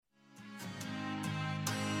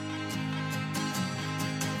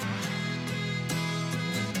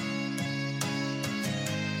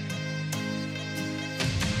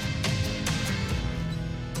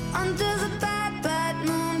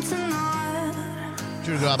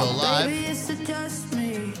Drew Garabo Live.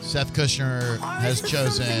 Seth Kushner has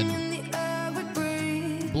chosen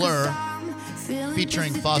Blur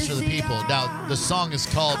featuring Foster the People. Now, the song is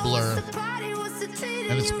called Blur,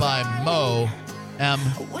 and it's by Mo M.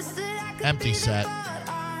 Empty Set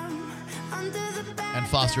and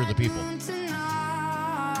Foster the People.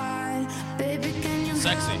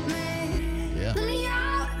 Sexy. Yeah.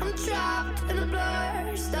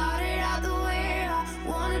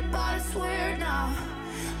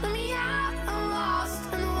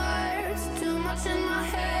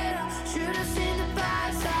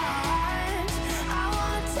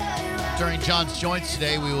 During John's Joints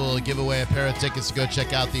today, we will give away a pair of tickets to go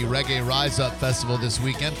check out the Reggae Rise Up Festival this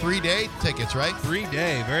weekend. 3-day tickets, right?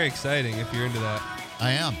 3-day. Very exciting if you're into that.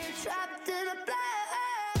 I am.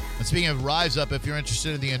 And speaking of Rise Up, if you're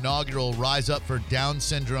interested in the inaugural Rise Up for Down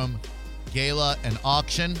Syndrome Gala and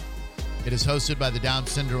Auction, it is hosted by the Down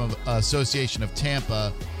Syndrome Association of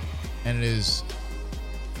Tampa, and it is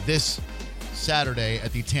this Saturday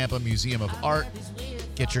at the Tampa Museum of Art.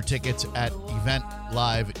 Get your tickets at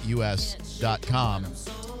eventliveux.com.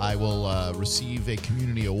 I will receive a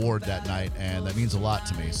community award that night, and that means a lot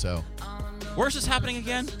to me. So, where's this happening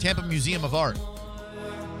again? Tampa Museum of Art.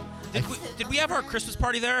 Did we have our Christmas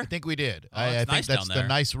party there? I think we did. Oh, I think nice that's down there. the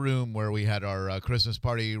nice room where we had our Christmas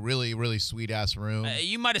party. Really, really sweet-ass room.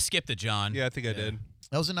 You might have skipped it, John. Yeah, I think I did.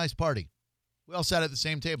 That was a nice party. We all sat at the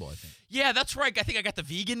same table, I think. Yeah, that's right. I think I got the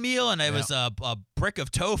vegan meal, and it was a brick of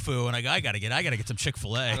tofu, and I gotta get some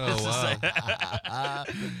Chick-fil-A. Oh, wow.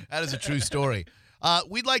 That is a true story.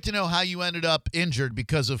 We'd like to know how you ended up injured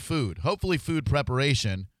because of food. Hopefully food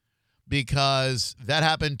preparation, because that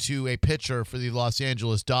happened to a pitcher for the Los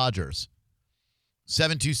Angeles Dodgers.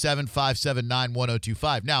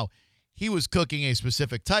 727-579-1025. Now, he was cooking a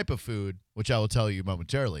specific type of food, which I will tell you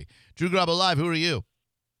momentarily. Drew Garabo Live, who are you?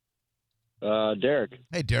 Derek.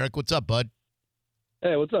 Hey, Derek, what's up, bud?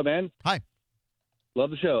 Hey, what's up, man? Hi. Love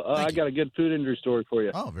the show. I got a good food injury story for you.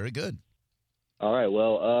 Oh, very good. All right.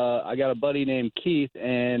 Well, I got a buddy named Keith,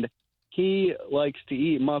 and he likes to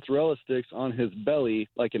eat mozzarella sticks on his belly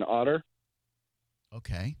like an otter.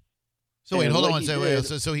 Okay. So wait, hold on one second.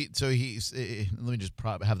 So he let me just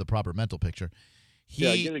have the proper mental picture.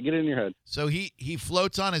 Get it in your head. So he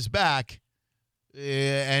floats on his back,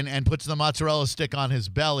 and puts the mozzarella stick on his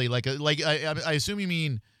belly, I assume you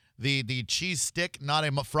mean the cheese stick, not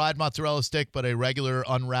a fried mozzarella stick, but a regular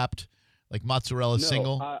unwrapped mozzarella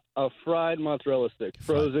single. A fried mozzarella stick,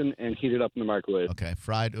 frozen and heated up in the microwave. Okay,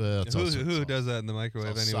 fried. Who does that in the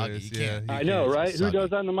microwave anyways? I know, right? Who does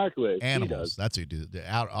that in the microwave? Animals. That's who do the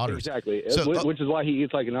otters. Exactly. So, which is why he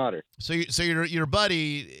eats like an otter. So your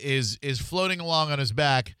buddy is floating along on his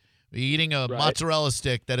back, eating a mozzarella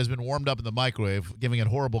stick that has been warmed up in the microwave, giving it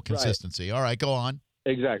horrible consistency. Right. All right, go on.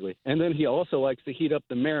 Exactly. And then he also likes to heat up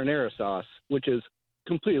the marinara sauce, which is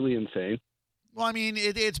completely insane. Well, I mean,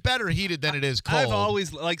 it's better heated than it is cold. I've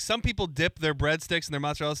always, some people dip their breadsticks and their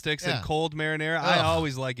mozzarella sticks in cold marinara. Ugh. I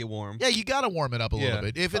always like it warm. Yeah, you got to warm it up a little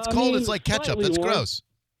bit. If it's cold, it's like ketchup. That's warm. gross.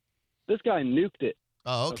 This guy nuked it.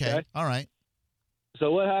 Oh, okay. All right.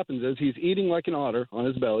 So what happens is he's eating like an otter on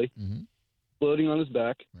his belly, floating on his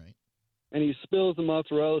back, and he spills the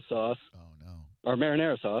mozzarella sauce, or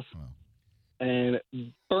marinara sauce, and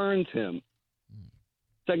burns him.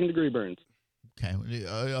 Second-degree burns. Okay.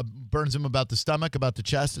 Burns him about the stomach, about the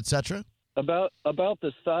chest, etc.? About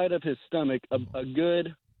the side of his stomach, a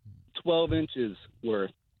good 12 inches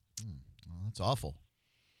worth. Well, that's awful.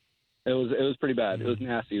 It was pretty bad. It was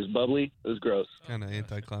nasty. It was bubbly. It was gross. Kind of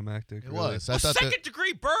anticlimactic. It was.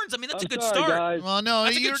 Second-degree burns. I mean, that's a good sorry, start. Guys. Well, no,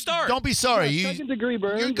 that's a good start. Don't be sorry. Second-degree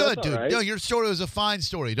burns. You're good, that's dude. all right. No, your story was a fine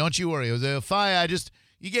story. Don't you worry. It was a fine.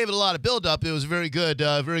 You gave it a lot of build-up. It was a very good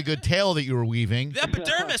tale that you were weaving. The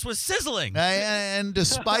epidermis was sizzling. And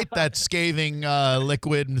despite that scathing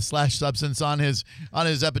liquid / substance on his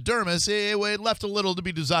epidermis, it left a little to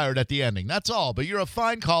be desired at the ending. That's all. But you're a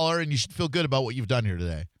fine caller, and you should feel good about what you've done here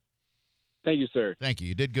today. Thank you, sir. Thank you.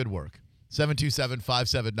 You did good work.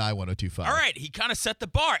 727-579-1025. All right, he kind of set the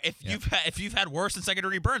bar. If you've had worse than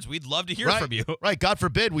second-degree burns, we'd love to hear from you. Right. God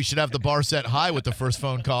forbid we should have the bar set high with the first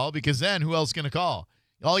phone call, because then who else is going to call?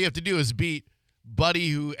 All you have to do is beat Buddy,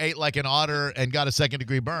 who ate like an otter and got a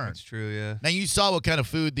second-degree burn. That's true, yeah. Now, you saw what kind of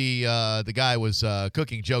food the guy was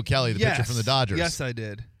cooking, Joe Kelly, the pitcher from the Dodgers. Yes, I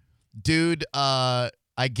did. Dude, I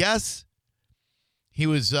guess he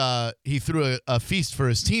threw a feast for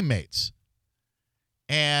his teammates.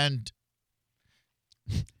 And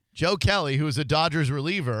Joe Kelly, who was a Dodgers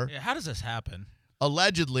reliever, how does this happen?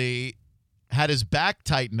 Allegedly had his back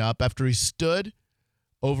tighten up after he stood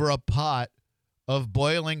over a pot of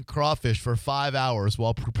boiling crawfish for 5 hours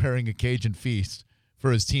while preparing a Cajun feast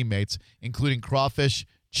for his teammates, including crawfish,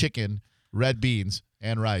 chicken, red beans,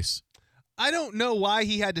 and rice. I don't know why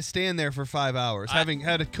he had to stand there for 5 hours, having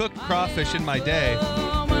had to cook crawfish in my day.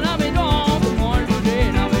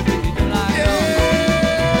 Yeah,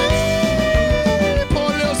 poor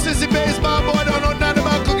little sissy baseball boy don't know nothing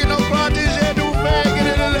about cooking no crawfish. Yeah, do fag, get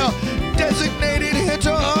it a little designated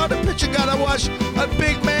hitter. The pitcher gotta watch a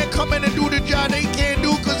big man come in and do the job that he can't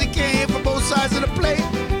do because he can't hit from both sides of the plate.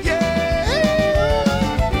 Yeah,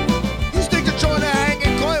 you stick the joint that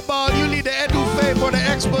hanging coin ball. You need the etouffee for the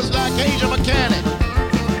experts like Asian mechanic.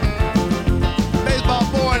 Baseball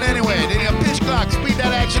board anyway. They need a pitch clock. Speed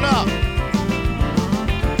that action up.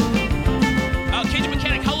 Cajun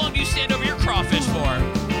Mechanic, how long do you stand over your crawfish for?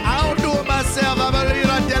 I don't do it myself. I'm a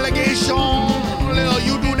little delegation.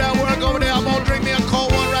 You do that work over there. I'm gonna drink me a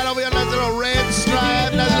cold one right over here. Nice little red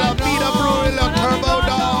stripe, nice little beat up brewery, little turbo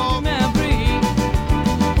dog.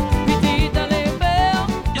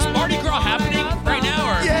 Is Mardi Gras happening right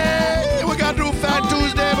now? Or? Yeah, we got to do Fat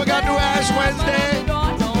Tuesday. We got to do Ash Wednesday.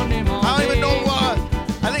 I don't even know what.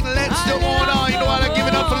 I think Lent's still going on. You know what? I'm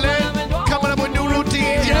giving up for Lent. Coming up with new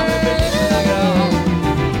routines. Yeah.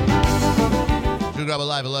 Drew Garabo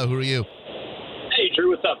Live. Hello. Who are you? Hey, Drew,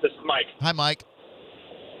 what's up? This is Mike. Hi, Mike.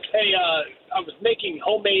 Hey, I was making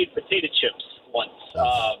homemade potato chips once,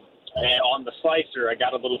 and on the slicer, I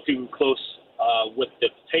got a little too close with the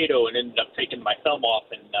potato and ended up taking my thumb off,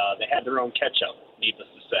 and they had their own ketchup, needless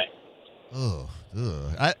to say. Oh,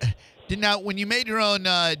 now when you made your own,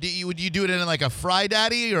 would you do it in like a Fry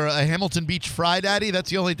Daddy or a Hamilton Beach Fry Daddy? That's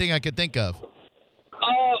the only thing I could think of.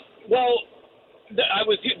 Well,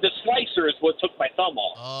 the slicer is what took my thumb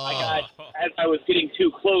off. As I was getting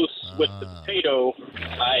too close with the potato,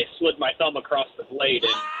 I slid my thumb across the blade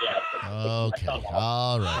and Okay,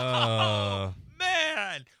 all right.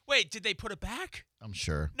 Man, wait, did they put it back? I'm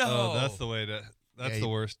sure. No. Oh, that's the way to. That's the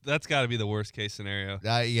worst. That's got to be the worst case scenario.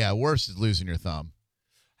 Yeah, worse is losing your thumb.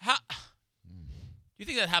 How? Do you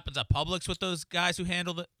think that happens at Publix with those guys who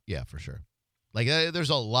handled it? Yeah, for sure. Like, there's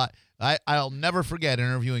a lot. I'll never forget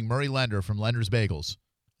interviewing Murray Lender from Lender's Bagels.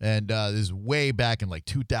 And this is way back in like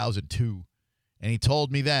 2002. And he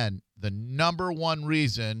told me then the number one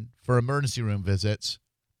reason for emergency room visits,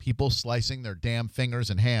 people slicing their damn fingers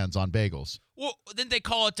and hands on bagels. Well, didn't they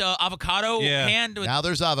call it avocado hand? Now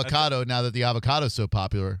there's avocado now that the avocado's so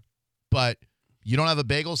popular. But you don't have a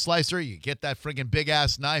bagel slicer, you get that friggin'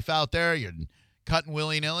 big-ass knife out there, you're cutting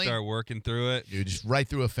willy-nilly. Start working through it. Dude, just right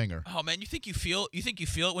through a finger. Oh man, you think you feel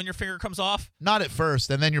it when your finger comes off? Not at first,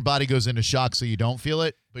 and then your body goes into shock so you don't feel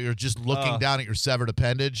it, but you're just looking down at your severed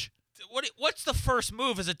appendage. What's the first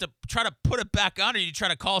move? Is it to try to put it back on, or you try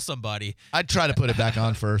to call somebody? I'd try to put it back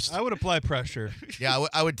on first. I would apply pressure. Yeah,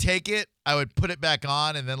 I would take it, I would put it back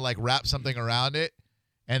on, and then like wrap something around it,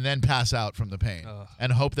 and then pass out from the pain,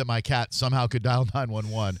 and hope that my cat somehow could dial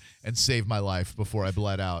 911 and save my life before I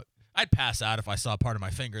bled out. I'd pass out if I saw part of my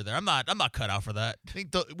finger there. I'm not cut out for that.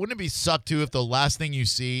 Wouldn't it be suck too if the last thing you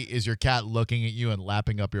see is your cat looking at you and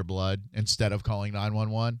lapping up your blood instead of calling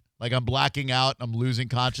 911? Like I'm blacking out, I'm losing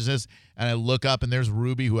consciousness, and I look up and there's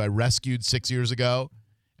Ruby, who I rescued 6 years ago,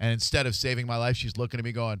 and instead of saving my life, she's looking at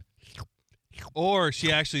me going. Or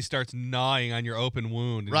she actually starts gnawing on your open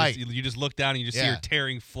wound. And right. You just look down and you just see her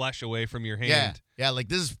tearing flesh away from your hand. Yeah, like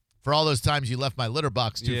this is for all those times you left my litter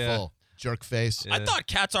box too full. Jerk face. Yeah. I thought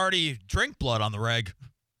cats already drink blood on the reg.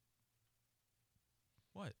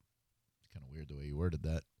 What? It's kind of weird the way you worded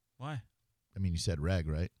that. Why? I mean, you said reg,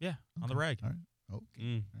 right? Yeah, on the reg. All right.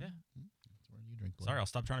 Okay. Yeah. That's where you drink blood. Sorry, I'll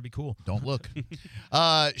stop trying to be cool. Don't look.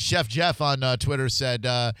 Chef Jeff on Twitter said,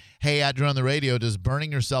 hey, at Drew on the Radio, does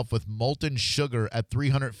burning yourself with molten sugar at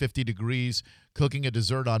 350 degrees, cooking a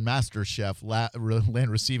dessert on MasterChef,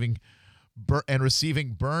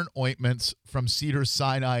 receiving burn ointments from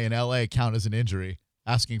Cedars-Sinai in L.A. count as an injury?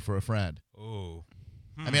 Asking for a friend. Oh.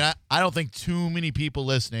 I mean, I don't think too many people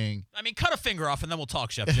listening. I mean, cut a finger off and then we'll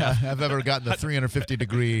talk, Chef Jeff. have ever gotten the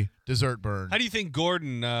 350-degree dessert burn. How do you think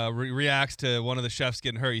Gordon reacts to one of the chefs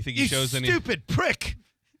getting hurt? You think he shows any? You stupid prick!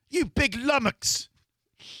 You big lummox!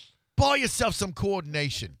 Buy yourself some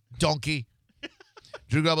coordination, donkey.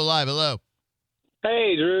 Drew Garabo Live, hello.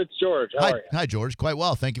 Hey, Drew, it's George. How are you? Hi, George. Quite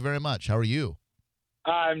well. Thank you very much. How are you?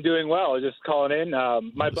 I'm doing well. Just calling in.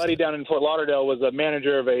 My buddy down in Fort Lauderdale was a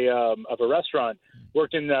manager of a restaurant.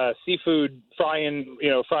 Worked in seafood frying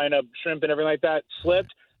up shrimp and everything like that.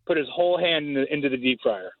 Slipped, put his whole hand into the deep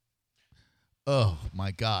fryer. Oh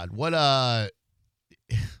my God! What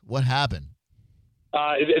happened?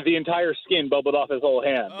 The entire skin bubbled off his whole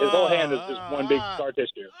hand. His whole hand is just one big scar tissue.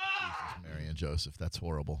 Jesus, Mary and Joseph, that's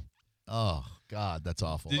horrible. Oh, God, that's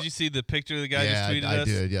awful. Did you see the picture the guy yeah, just tweeted I us?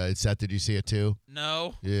 did. Yeah, Seth, did you see it too?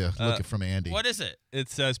 No. Yeah, looking from Andy. What is it? It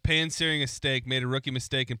says, pan-searing a steak, made a rookie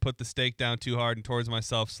mistake and put the steak down too hard and towards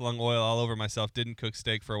myself, slung oil all over myself, didn't cook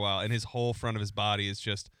steak for a while, and his whole front of his body is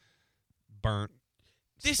just burnt,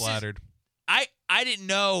 splattered. I didn't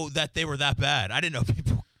know that they were that bad. I didn't know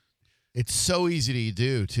people. It's so easy to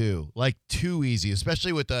do, too. Like, too easy,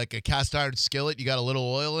 especially with like a cast iron skillet. You got a little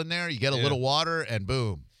oil in there, you get a little water, and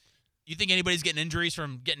boom. You think anybody's getting injuries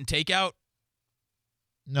from getting takeout?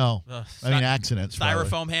 No. I mean, accidents. Styrofoam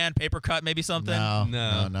probably. hand, paper cut, maybe something? No,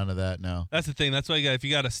 No. none of that, no. That's the thing. That's why if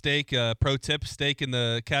you got a steak, pro tip, steak in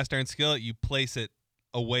the cast iron skillet, you place it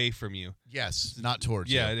away from you. Yes, not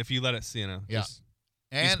towards Yeah, you. if you let it, Yeah. just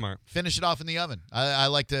And smart. finish it off in the oven. I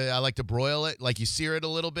like to broil it, like you sear it a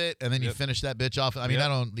little bit, and then you finish that bitch off. I mean, I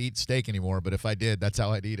don't eat steak anymore, but if I did, that's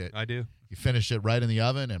how I'd eat it. I do. You finish it right in the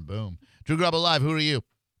oven, and boom. Drew Grub Alive, who are you?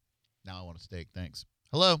 Now I want a steak, thanks.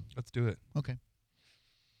 Hello? Let's do it. Okay.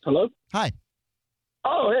 Hello? Hi.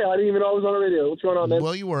 Oh, hey, I didn't even know I was on the radio. What's going on, man?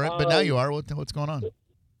 Well, you weren't, but now you are. What's going on?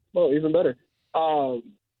 Well, even better.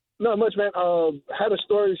 Not much, man. Had a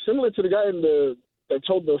story similar to the guy that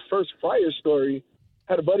told the first fryer story.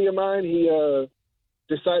 Had a buddy of mine. He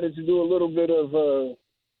decided to do a little bit of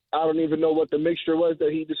I don't even know what the mixture was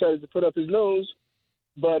that he decided to put up his nose,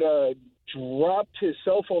 but dropped his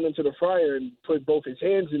cell phone into the fryer and put both his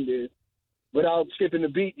hands in there. Without skipping a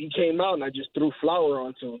beat, he came out and I just threw flour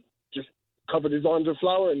onto him. Just covered his arms with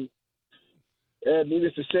flour, and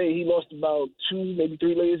needless to say, he lost about 2, maybe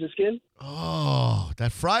 3 layers of skin. Oh,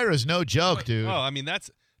 that fryer is no joke, dude. Oh, I mean, that's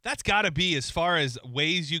got to be, as far as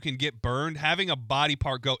ways you can get burned, having a body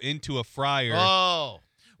part go into a fryer. Oh.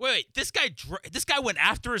 Wait, this guy went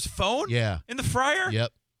after his phone? Yeah. In the fryer?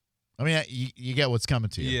 Yep. I mean, you get what's coming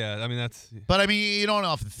to you. Yeah, I mean, that's... But, I mean, you don't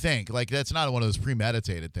often think. Like, that's not one of those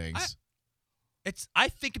premeditated things. I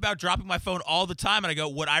think about dropping my phone all the time, and I go,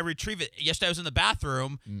 would I retrieve it? Yesterday I was in the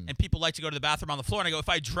bathroom, and people like to go to the bathroom on the floor, and I go, if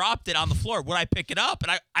I dropped it on the floor, would I pick it up?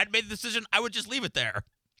 And I'd made the decision I would just leave it there.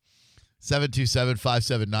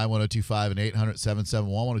 727-579-1025 and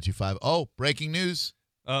 800-771-1025. Oh, breaking news.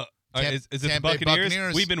 Is it the Tampa Bay Buccaneers?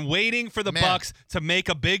 Buccaneers. We've been waiting for the Bucs to make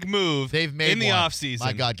a big move. They've made in the one. offseason.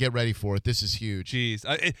 My God, get ready for it. This is huge. Jeez.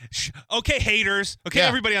 Okay, haters. Okay, Yeah.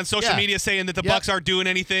 everybody on social Yeah. media saying that the Yep. Bucs aren't doing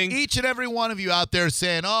anything. Each and every one of you out there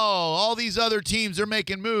saying, oh, all these other teams are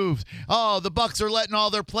making moves. Oh, the Bucs are letting all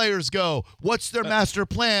their players go. What's their master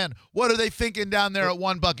plan? What are they thinking down there at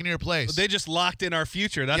One Buccaneer Place? They just locked in our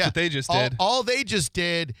future. That's Yeah. what they just did. All they just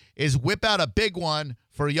did is whip out a big one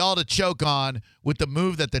for y'all to choke on with the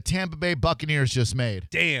move that the Tampa Bay Buccaneers just made.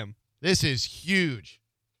 Damn. This is huge.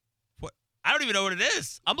 What? I don't even know what it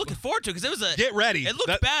is. I'm looking forward to it because it was a. Get ready. It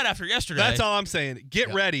looked bad after yesterday. That's all I'm saying. Get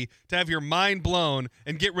Yeah. ready to have your mind blown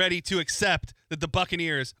and get ready to accept that the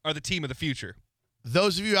Buccaneers are the team of the future.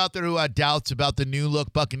 Those of you out there who had doubts about the new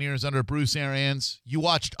look Buccaneers under Bruce Arians, you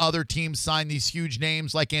watched other teams sign these huge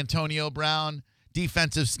names like Antonio Brown,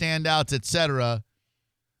 defensive standouts, etc.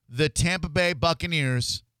 The Tampa Bay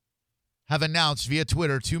Buccaneers have announced via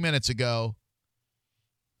Twitter 2 minutes ago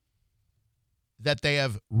that they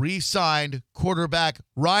have re-signed quarterback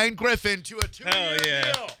Ryan Griffin to a 2-year Hell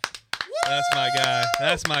yeah. deal. Woo! That's my guy.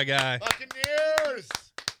 That's my guy. Buccaneers!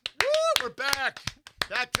 Woo! We're back.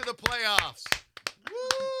 Back to the playoffs.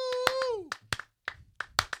 Woo!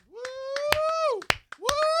 Woo!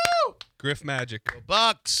 Woo! Griff Magic. Go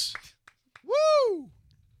Bucks. Woo!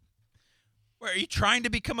 Wait, are you trying to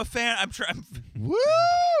become a fan? I'm trying. Woo!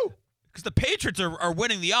 Because the Patriots are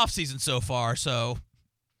winning the offseason so far, so.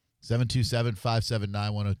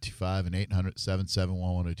 727-579-1025 and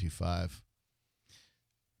 800-771-1025.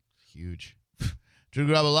 Huge. Drew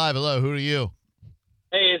Grub Alive. Hello, who are you?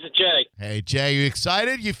 Hey, it's Jay. Hey, Jay, you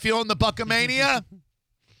excited? You feeling the Buckamania?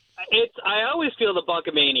 I always feel the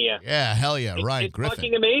Buckamania. Yeah, hell yeah. Ryan It's Griffin.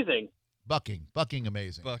 fucking amazing. Bucking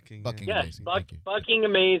amazing. Bucking, Bucking Yes, amazing. Thank you. fucking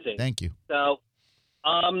amazing. Thank you. So,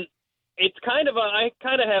 it's I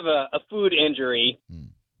kind of have a food injury.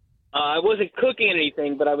 I wasn't cooking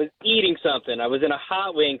anything, but I was eating something. I was in a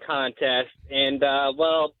hot wing contest, and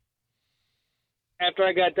after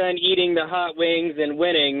I got done eating the hot wings and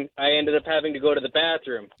winning, I ended up having to go to the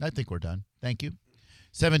bathroom. I think we're done. Thank you.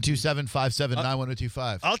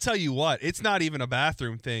 727-579-1025. I'll tell you what, it's not even a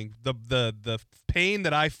bathroom thing. The pain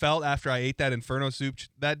that I felt after I ate that Inferno soup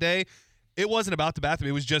that day, it wasn't about the bathroom.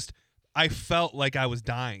 It was just, I felt like I was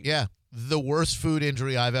dying. Yeah. The worst food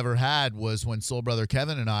injury I've ever had was when Soul Brother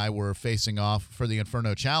Kevin and I were facing off for the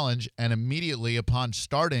Inferno Challenge, and immediately upon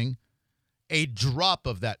starting, a drop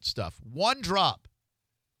of that stuff, one drop,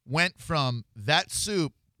 went from that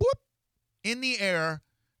soup, whoop, in the air,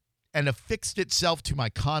 and affixed itself to my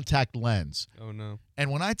contact lens. Oh, no. And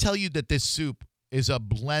when I tell you that this soup is a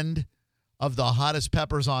blend of the hottest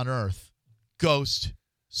peppers on earth, Ghost,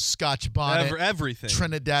 Scotch bonnet, Everything.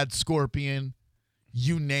 Trinidad scorpion,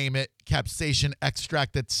 you name it, capsaicin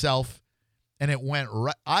extract itself, and it went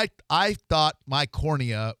right. I thought my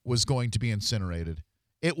cornea was going to be incinerated.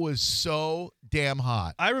 It was so damn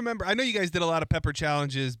hot. I remember, I know you guys did a lot of pepper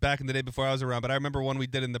challenges back in the day before I was around, but I remember one we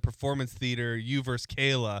did in the Performance Theater, you versus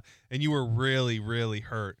Kayla, and you were really, really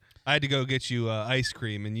hurt. I had to go get you ice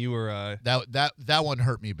cream, and you were that one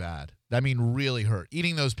hurt me bad. I mean, really hurt.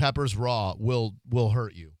 Eating those peppers raw will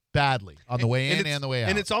hurt you badly on the way in and the way out.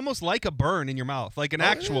 And it's almost like a burn in your mouth, like an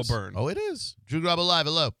actual burn. Oh, it is. Drew Grubba Live,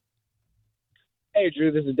 hello. Hey,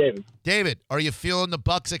 Drew, this is David. David, are you feeling the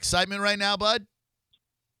Bucks' excitement right now, bud?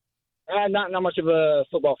 Not much of a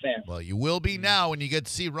football fan. Well, you will be now when you get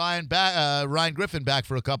to see Ryan Griffin back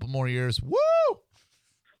for a couple more years. Woo!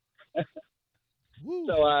 Woo.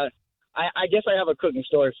 So I guess I have a cooking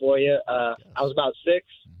story for you. I was about 6,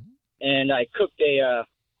 and I cooked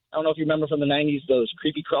I don't know if you remember from the 90s, those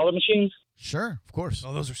creepy crawler machines. Sure, of course.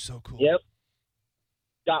 Oh, those are so cool. Yep.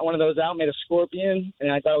 Got one of those out, made a scorpion,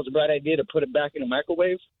 and I thought it was a bright idea to put it back in a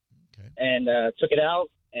microwave. Okay. And took it out,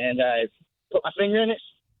 and I put my finger in it,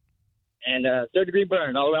 and third-degree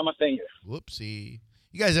burn all around my finger. Whoopsie.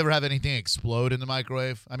 You guys ever have anything explode in the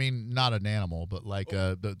microwave? I mean, not an animal, but like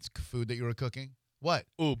the food that you were cooking? What?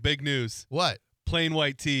 Ooh, big news. What? Plain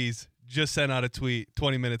White Tees just sent out a tweet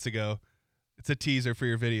 20 minutes ago. It's a teaser for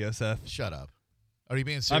your video, Seth. Shut up. Are you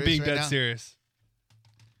being serious? I'm being right dead now? serious.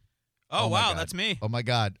 Oh, Oh, my wow, God. that's me. Oh my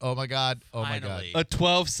God. Oh my God. Oh my God. Finally. A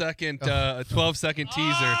 12-second teaser.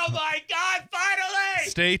 Oh, my God, finally!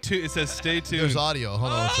 Stay tuned. It says stay tuned. There's audio.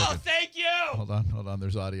 Hold on one Oh, second. thank you! Hold on.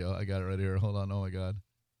 There's audio. I got it right here. Hold on. Oh my God.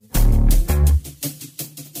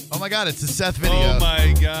 Oh my God. It's the Seth video. Oh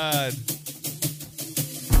my God.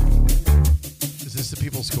 Is this the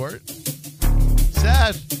People's Court?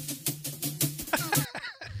 Seth.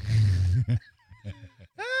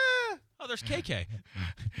 Oh, there's KK.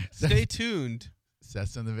 Stay tuned.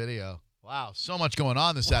 Seth's in the video. Wow. So much going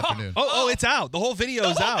on this afternoon. Oh, it's out. The whole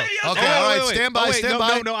video's The whole out. video's Okay, out. all right, wait. stand by, Oh, wait, stand no,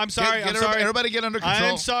 by. No, I'm sorry. Get I'm sorry. Everybody get under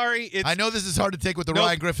control. I'm sorry. I know this is hard to take with the Nope.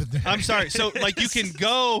 Ryan Griffin thing. I'm sorry. So, like, you can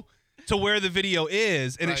go to where the video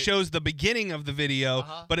is, and Right. it shows the beginning of the video,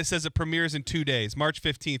 but it says it premieres in 2 days, March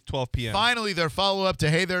 15th, 12 p.m. Finally, their follow-up to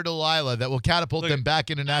Hey There, Delilah that will catapult Look them at-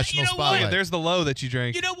 back into national you know what? spotlight. There's the low that you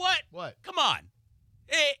drank. You know what? What? Come on.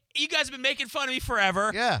 Hey, you guys have been making fun of me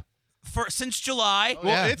forever. Yeah. Since July. Oh,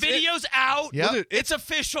 yeah. Video's out. Yeah. Well, dude, It's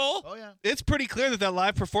official. Oh, yeah. It's pretty clear that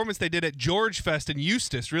live performance they did at George Fest in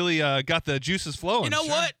Eustis really got the juices flowing. You know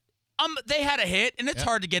what? They had a hit, and it's Yeah.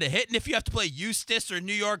 hard to get a hit. And if you have to play Eustis or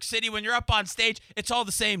New York City when you're up on stage, it's all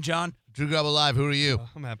the same, John. Drew Grubba Live, who are you? Oh,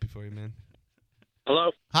 I'm happy for you, man. Hello.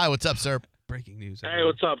 Hi, what's up, sir? Breaking news. Hey, everyone.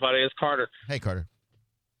 what's up, buddy? It's Carter. Hey, Carter.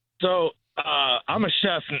 So I'm a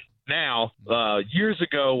chef now. Years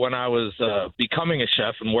ago, when I was becoming a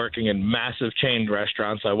chef and working in massive chain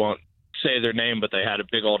restaurants, I won't say their name, but they had a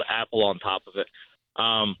big old apple on top of it.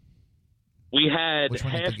 We had Which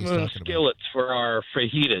one do you think he's half-moon talking about? skillets for our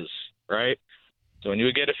fajitas, right? So when you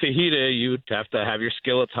would get a fajita, you'd have to have your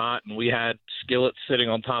skillets hot, and we had skillets sitting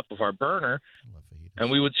on top of our burner, I love fajitas.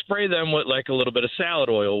 and we would spray them with like a little bit of salad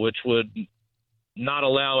oil, which would not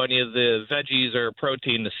allow any of the veggies or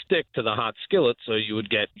protein to stick to the hot skillet, so you would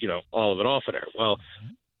get, all of it off of there. Well,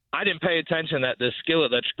 I didn't pay attention that this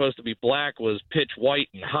skillet that's supposed to be black was pitch white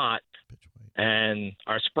and hot, Pitch white. and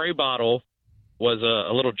our spray bottle was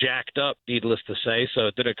a little jacked up, needless to say, so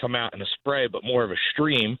it didn't come out in a spray, but more of a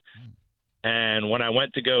stream. And when I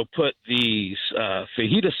went to go put the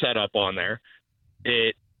fajita setup on there,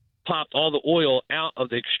 it popped all the oil out of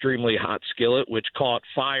the extremely hot skillet, which caught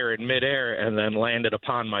fire in midair and then landed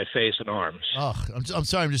upon my face and arms. Oh, I'm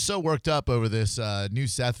sorry. I'm just so worked up over this new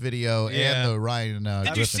Seth video Yeah. and the Ryan Did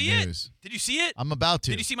you Griffin see it? news. Did you see it? I'm about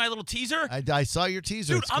to. Did you see my little teaser? I saw your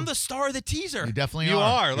teaser. Dude, It's I'm cool. the star of the teaser. You definitely You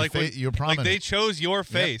are. are. Your Like, when- you're prominent. Like, they chose your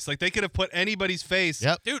face. Like, they could have put anybody's face.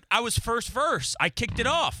 Yep. Dude, I was first verse. I kicked it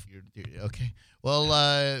off. You're okay. Well,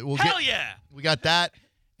 we'll Hell get. yeah. We got that.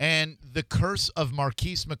 And the curse of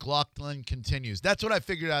Marquise McLaughlin continues. That's what I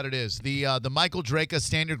figured out it is. The Michael Draka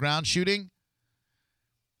Stand Your Ground shooting,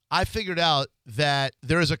 I figured out that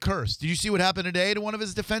there is a curse. Did you see what happened today to one of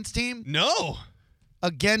his defense team? No.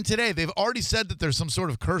 Again today. They've already said that there's some sort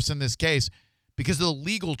of curse in this case because of the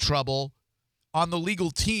legal trouble on the legal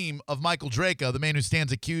team of Michael Draka, the man who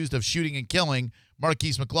stands accused of shooting and killing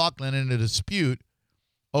Marquise McLaughlin in a dispute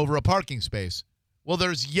over a parking space. Well,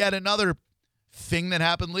 there's yet another thing that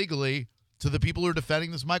happened legally to the people who are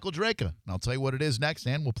defending this Michael Draka. And I'll tell you what it is next,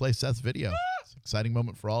 and we'll play Seth's video. It's an exciting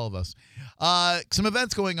moment for all of us. Some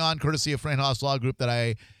events going on, courtesy of Fran Haas Law Group, that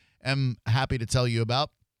I am happy to tell you about.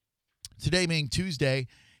 Today being Tuesday,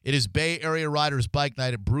 it is Bay Area Riders Bike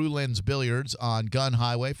Night at Brewlands Billiards on Gun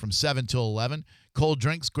Highway from 7 till 11. Cold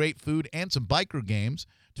drinks, great food, and some biker games.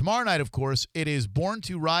 Tomorrow night, of course, it is Born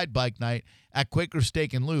to Ride Bike Night at Quaker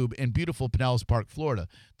Steak and Lube in beautiful Pinellas Park, Florida.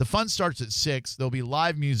 The fun starts at 6. There'll be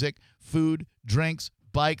live music, food, drinks,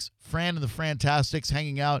 bikes, Fran and the Fantastics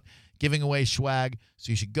hanging out, giving away swag.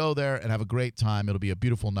 So you should go there and have a great time. It'll be a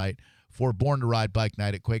beautiful night for Born to Ride Bike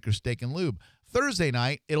Night at Quaker Steak and Lube. Thursday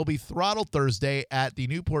night, it'll be Throttle Thursday at the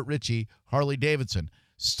Newport Richie Harley-Davidson.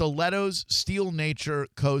 Stiletto's Steel Nature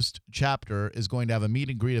Coast chapter is going to have a meet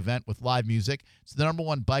and greet event with live music. It's the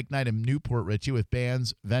 #1 bike night in Newport Richie with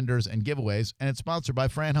bands, vendors, and giveaways, and it's sponsored by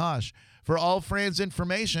Fran Haas. For all Fran's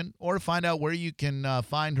information or to find out where you can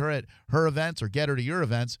find her at her events or get her to your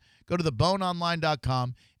events, go to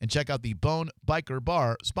theboneonline.com and check out the Bone Biker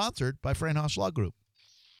Bar, sponsored by Fran Haas Law Group.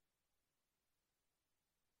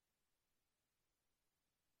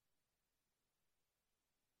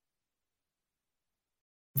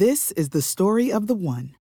 This is the story of the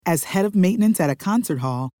one. As head of maintenance at a concert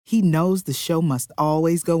hall, he knows the show must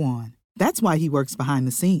always go on. That's why he works behind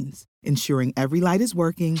the scenes, ensuring every light is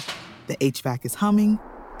working, the HVAC is humming,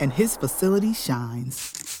 and his facility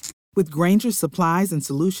shines. With Grainger's supplies and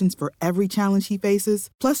solutions for every challenge he faces,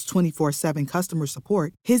 plus 24/7 customer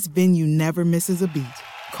support, his venue never misses a beat.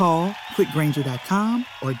 Call quickgrainger.com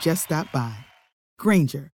or just stop by.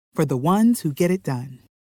 Grainger, for the ones who get it done.